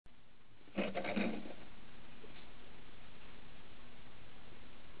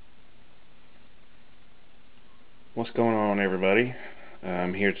What's going on, everybody?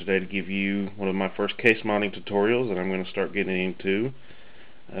 I'm here today to give you one of my first case mounting tutorials that I'm going to start getting into.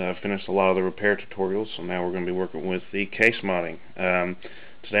 I've finished a lot of the repair tutorials, so now we're going to be working with the case mounting.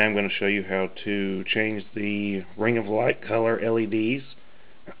 Today I'm going to show you how to change the ring of light color LEDs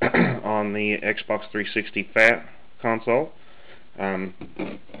on the Xbox 360 Fat console. As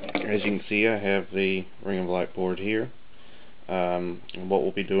you can see, I have the ring of light board here. And what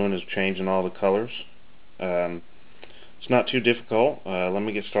we'll be doing is changing all the colors. It's not too difficult. Let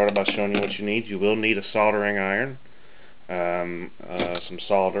me get started by showing you what you need. You will need a soldering iron, some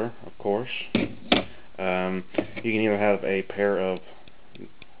solder, of course. You can either have a pair of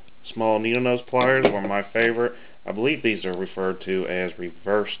small needle nose pliers, or my favorite, I believe these are referred to as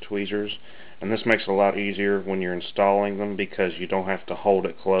reverse tweezers, and this makes it a lot easier when you're installing them because you don't have to hold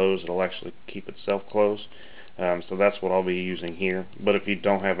it closed. It'll actually keep itself closed. So that's what I'll be using here. But if you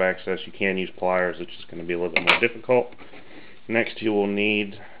don't have access, you can use pliers. It's just going to be a little bit more difficult. Next, you will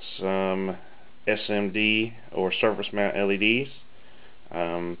need some SMD or surface mount LEDs.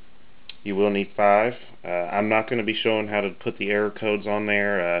 You will need 5. I'm not going to be showing how to put the error codes on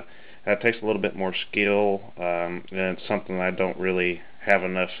there. That takes a little bit more skill, and it's something I don't really have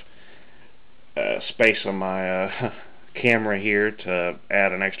enough space on my camera here to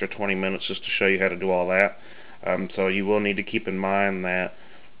add an extra 20 minutes just to show you how to do all that. So you will need to keep in mind that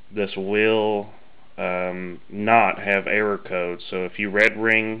this will not have error codes. So if you red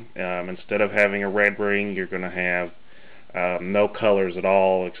ring, instead of having a red ring, you're going to have no colors at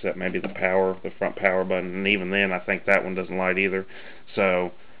all except maybe the front power button, and even then I think that one doesn't light either.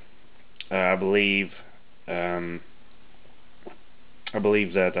 So I believe that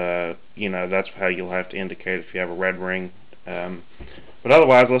that's how you'll have to indicate if you have a red ring. But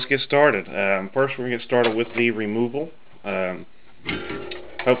otherwise, let's get started. First, we're going to get started with the removal.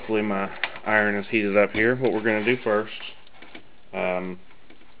 Hopefully my iron is heated up here. What we're going to do first,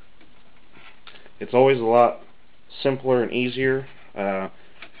 it's always a lot simpler and easier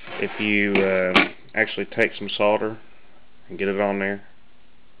if you actually take some solder and get it on there.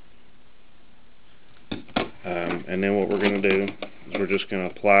 And then what we're going to do is we're just going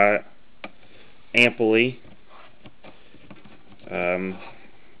to apply it amply.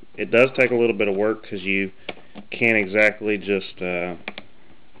 It does take a little bit of work because you can't exactly just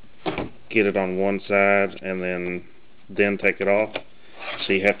get it on one side and then take it off.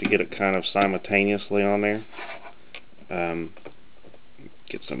 So you have to get it kind of simultaneously on there.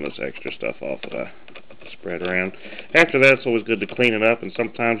 Get some of this extra stuff off that I spread around. After that, it's always good to clean it up, and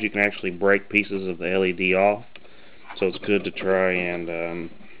sometimes you can actually break pieces of the LED off. So it's good to try and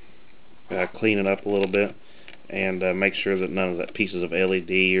clean it up a little bit and make sure that none of the pieces of LED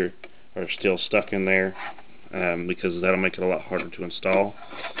are still stuck in there, because that'll make it a lot harder to install.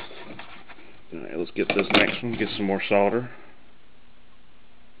 Alright, let's get this next one, get some more solder.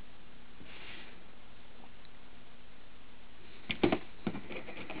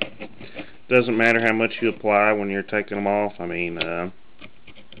 Doesn't matter how much you apply when you're taking them off. I mean,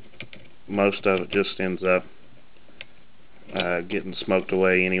 most of it just ends up getting smoked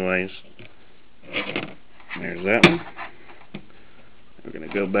away anyways. There's that one. We're going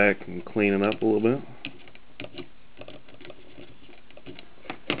to go back and clean it up a little bit.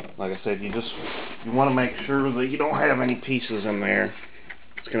 Like I said, you want to make sure that you don't have any pieces in there.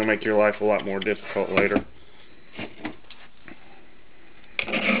 It's going to make your life a lot more difficult later.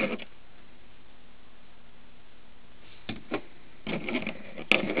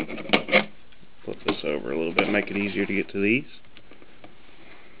 Flip this over a little bit, make it easier to get to these.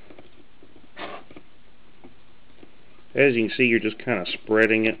 As you can see, you're just kind of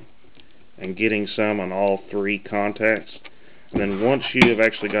spreading it and getting some on all 3 contacts. And then once you have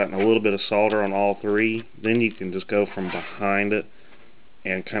actually gotten a little bit of solder on all 3, then you can just go from behind it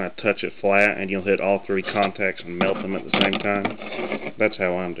and kind of touch it flat, and you'll hit all 3 contacts and melt them at the same time. That's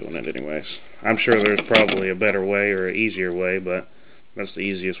how I'm doing it anyways. I'm sure there's probably a better way or an easier way, but that's the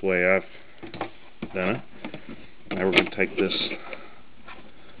easiest way I've done it. Now we're going to take this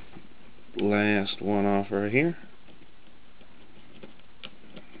last one off right here.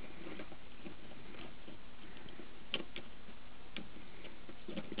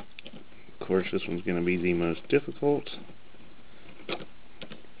 Of course, this one's going to be the most difficult.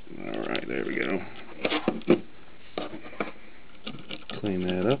 Alright, there we go. Clean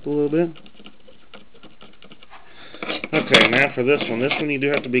that up a little bit. Okay, now for this one you do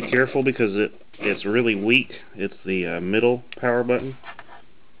have to be careful because it's really weak. It's the middle power button.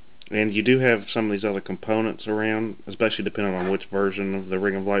 And you do have some of these other components around, especially depending on which version of the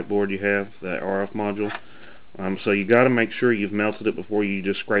ring of light board you have, the RF module. So you got to make sure you've melted it before you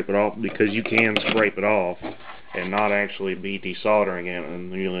just scrape it off, because you can scrape it off and not actually be desoldering it,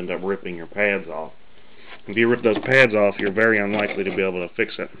 and you'll end up ripping your pads off. If you rip those pads off, you're very unlikely to be able to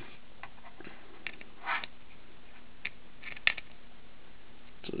fix it.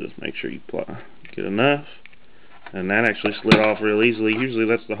 So just make sure you get enough. And that actually slid off real easily. Usually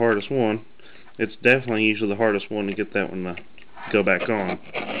that's the hardest one. It's definitely usually the hardest one to get that one to go back on.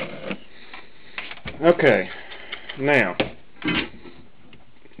 Okay, now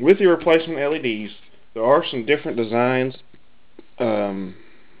with your replacement LEDs, there are some different designs, and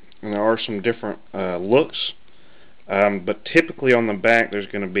there are some different looks, but typically on the back there's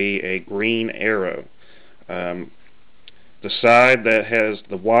going to be a green arrow. The side that has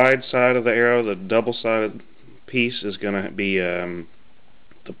the wide side of the arrow, the double-sided piece, is going to be the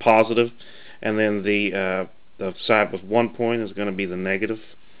positive, and then the side with one point is going to be the negative.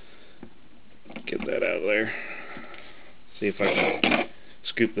 Get that out of there. See if I can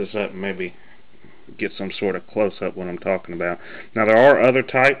scoop this up and maybe get some sort of close-up what I'm talking about. Now there are other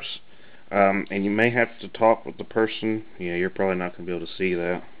types, and you may have to talk with the person. Yeah, you're probably not going to be able to see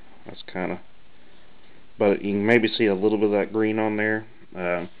that. That's kind of... But you can maybe see a little bit of that green on there.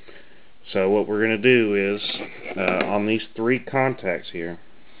 So what we're going to do is, on these three contacts here,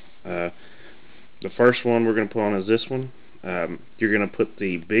 the first one we're going to put on is this one. You're going to put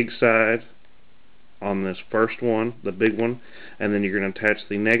the big side on this first one, the big one, and then you're going to attach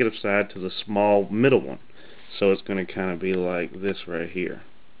the negative side to the small middle one. So it's going to kind of be like this right here.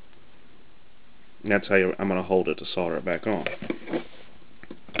 And that's how I'm going to hold it to solder it back on.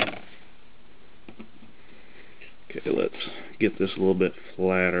 Okay, let's get this a little bit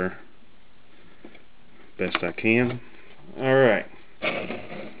flatter best I can. Alright.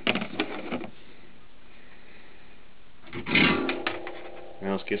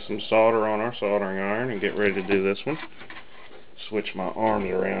 Now let's get some solder on our soldering iron and get ready to do this one. Switch my arms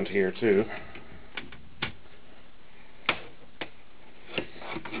around here too.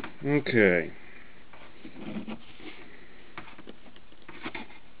 Okay.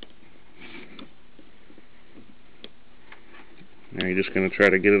 Now you're just going to try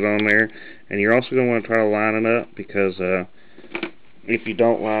to get it on there, and you're also going to want to try to line it up, because if you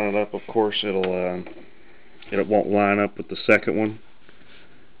don't line it up, of course it won't line up with the second one,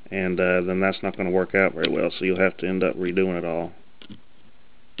 and then that's not going to work out very well, so you'll have to end up redoing it all.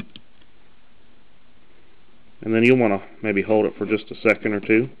 And then you'll want to maybe hold it for just a second or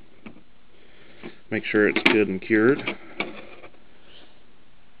two. Make sure it's good and cured.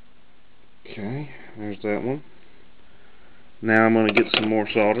 Okay, there's that one. Now I'm going to get some more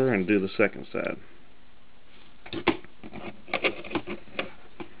solder and do the second side.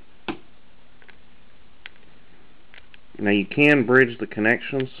 Now you can bridge the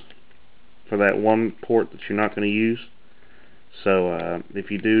connections for that one port that you're not going to use. So if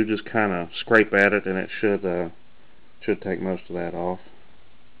you do, just kind of scrape at it, and it should take most of that off.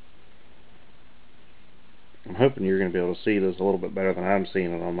 I'm hoping you're going to be able to see this a little bit better than I'm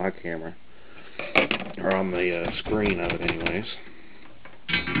seeing it on my camera, or on the screen of it anyways.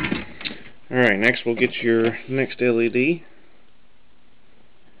 Alright, next we'll get your next LED.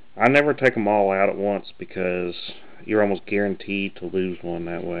 I never take them all out at once, because you're almost guaranteed to lose one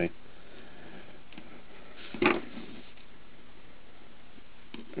that way.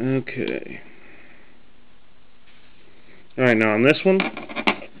 Okay. Alright, now on this one,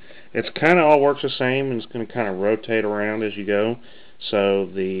 it's kind of all works the same, and it's going to kind of rotate around as you go. So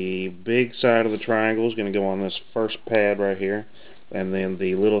the big side of the triangle is going to go on this first pad right here, and then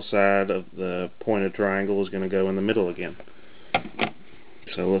the little side of the pointed triangle is going to go in the middle again.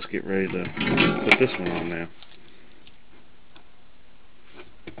 So let's get ready to put this one on now.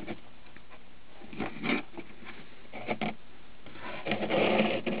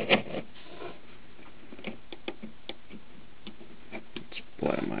 Let's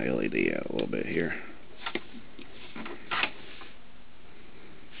blot my LED out a little bit here.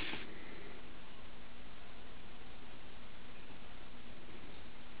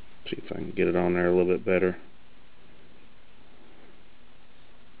 See if I can get it on there a little bit better.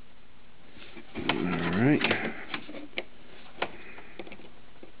 Alright.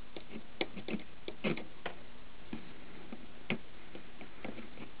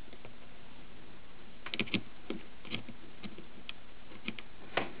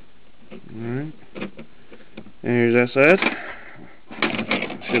 Alright. There's that side.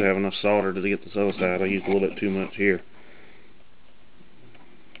 I should have enough solder to get this other side. I used a little bit too much here.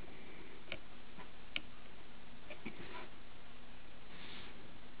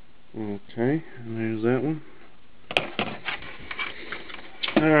 Okay, and there's that one.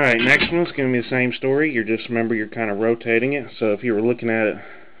 Alright, next one's going to be the same story. You're just, remember, you're kind of rotating it. So if you were looking at it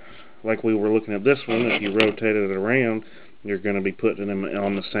like we were looking at this one, if you rotated it around, you're going to be putting them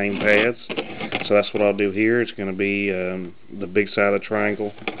on the same pads. So that's what I'll do here. It's going to be the big side of the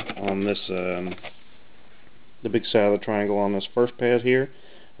triangle on this, the big side of the triangle on this first pad here,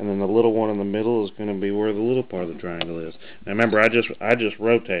 and then the little one in the middle is going to be where the little part of the triangle is. Now remember, I just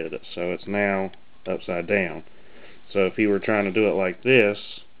rotated it, so it's now upside down. So if you were trying to do it like this,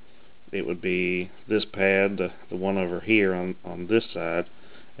 it would be this pad, the one over here on this side,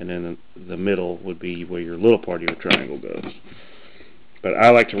 and then the middle would be where your little part of your triangle goes. But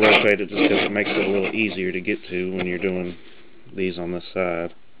I like to rotate it just because it makes it a little easier to get to when you're doing these on this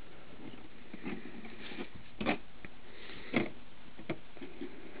side.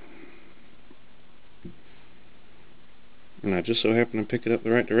 And I just so happen to pick it up the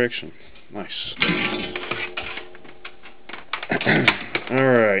right direction. Nice.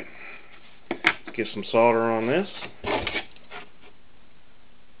 Alright. Get some solder on this.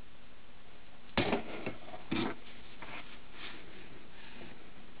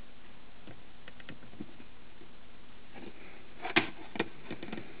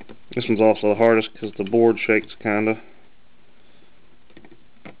 This one's also the hardest because the board shakes kinda.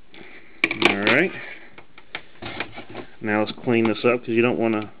 Alright. Now let's clean this up because you don't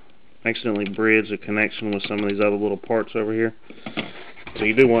want to accidentally bridge a connection with some of these other little parts over here. So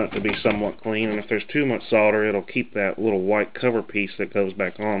you do want it to be somewhat clean, and if there's too much solder, it'll keep that little white cover piece that goes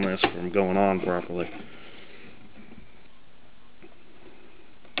back on this from going on properly.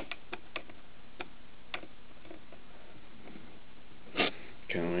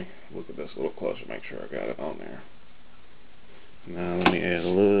 Okay, let me look at this a little closer, make sure I got it on there. Now let me add a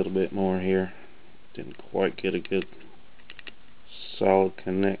little bit more here. Didn't quite get a good solid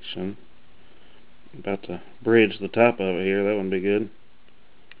connection. I'm about to bridge the top of it here, that wouldn't be good.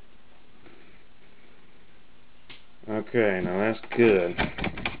 Okay, now that's good.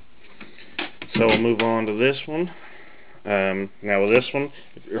 So we'll move on to this one. Now with this one,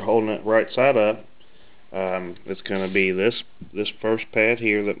 if you're holding it right side up, it's going to be this first pad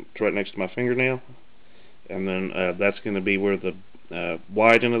here that's right next to my fingernail, and then that's going to be where the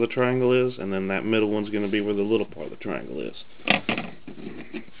wide end of the triangle is, and then that middle one's going to be where the little part of the triangle is.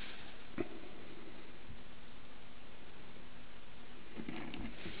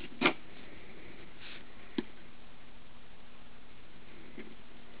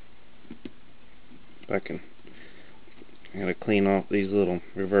 I gotta clean off these little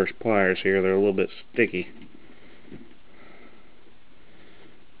reverse pliers here, they're a little bit sticky.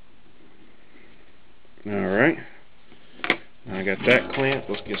 Alright, I got that clamped.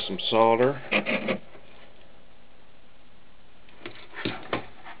 Let's get some solder.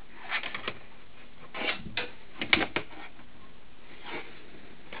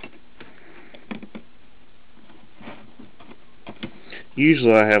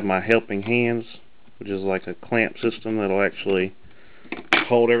 Usually I have my helping hands, which is like a clamp system that'll actually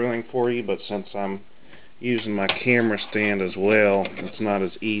hold everything for you, but since I'm using my camera stand as well, it's not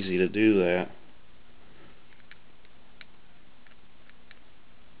as easy to do that.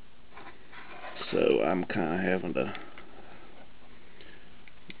 So I'm kind of having to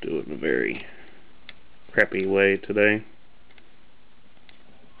do it in a very crappy way today.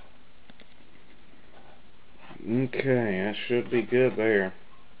 Okay, that should be good there.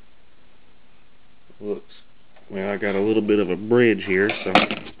 Looks, well, I got a little bit of a bridge here, so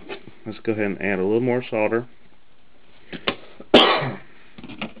let's go ahead and add a little more solder. A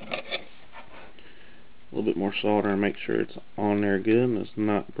little bit more solder and make sure it's on there good and it's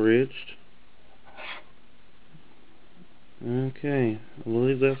not bridged. Okay, I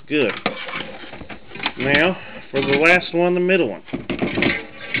believe that's good. Now, for the last one, the middle one.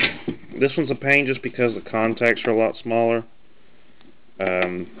 This one's a pain just because the contacts are a lot smaller.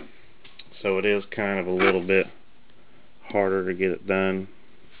 So it is kind of a little bit harder to get it done.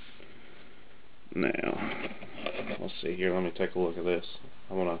 Now, let's see here, let me take a look at this.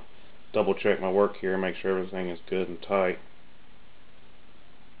 I want to double check my work here and make sure everything is good and tight.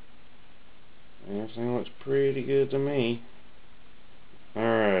 Everything looks pretty good to me.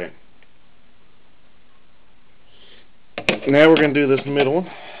 Alright. Now we're going to do this middle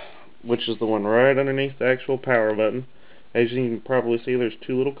one, which is the one right underneath the actual power button. As you can probably see, there's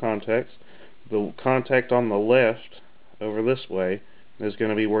two little contacts. The contact on the left, over this way, is going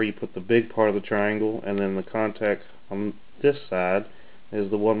to be where you put the big part of the triangle, and then the contact on this side is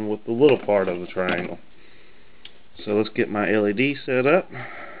the one with the little part of the triangle. So let's get my LED set up,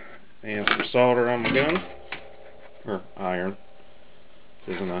 and some solder on my gun, or iron.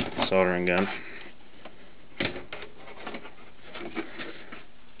 This isn't a soldering gun.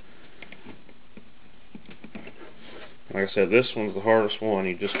 Like I said, this one's the hardest one.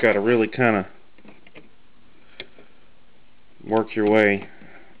 You just got to really kind of work your way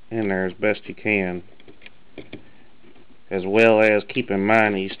in there as best you can, as well as keep in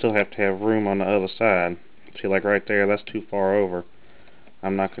mind that you still have to have room on the other side. See, like right there, that's too far over.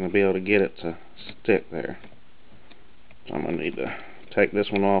 I'm not going to be able to get it to stick there. So I'm going to need to take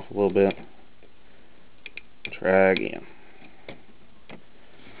this one off a little bit. Try again.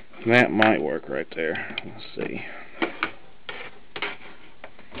 That might work right there. Let's see.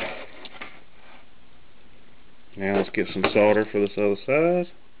 Now let's get some solder for this other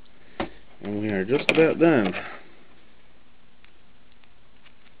side. And we are just about done.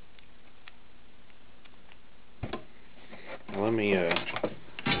 Now let me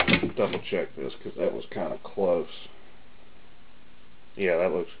double check this, because that was kind of close. Yeah,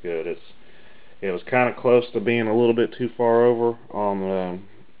 that looks good. It was kind of close to being a little bit too far over on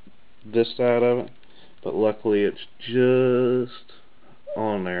this side of it, but luckily it's just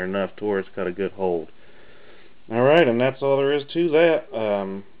on there enough to where it's got a good hold. Alright, and that's all there is to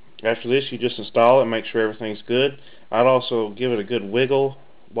that. After this, you just install it and make sure everything's good. I'd also give it a good wiggle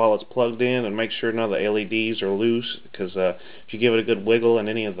while it's plugged in and make sure none of the LEDs are loose, because if you give it a good wiggle and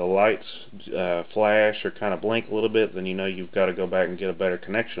any of the lights flash or kind of blink a little bit, then you know you've got to go back and get a better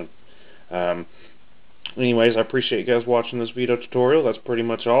connection. Anyways, I appreciate you guys watching this video tutorial. That's pretty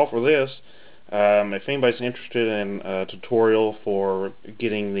much all for this. If anybody's interested in a tutorial for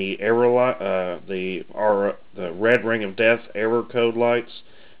getting the error light, the red ring of death error code lights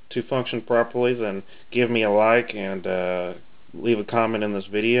to function properly, then give me a like and leave a comment in this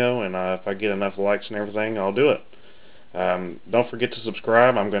video, and if I get enough likes and everything, I'll do it. Don't forget to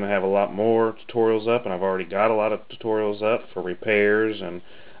subscribe. I'm going to have a lot more tutorials up, and I've already got a lot of tutorials up for repairs and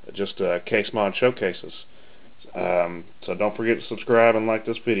just case mod showcases. So don't forget to subscribe and like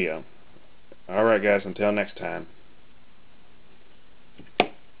this video. Alright guys, until next time.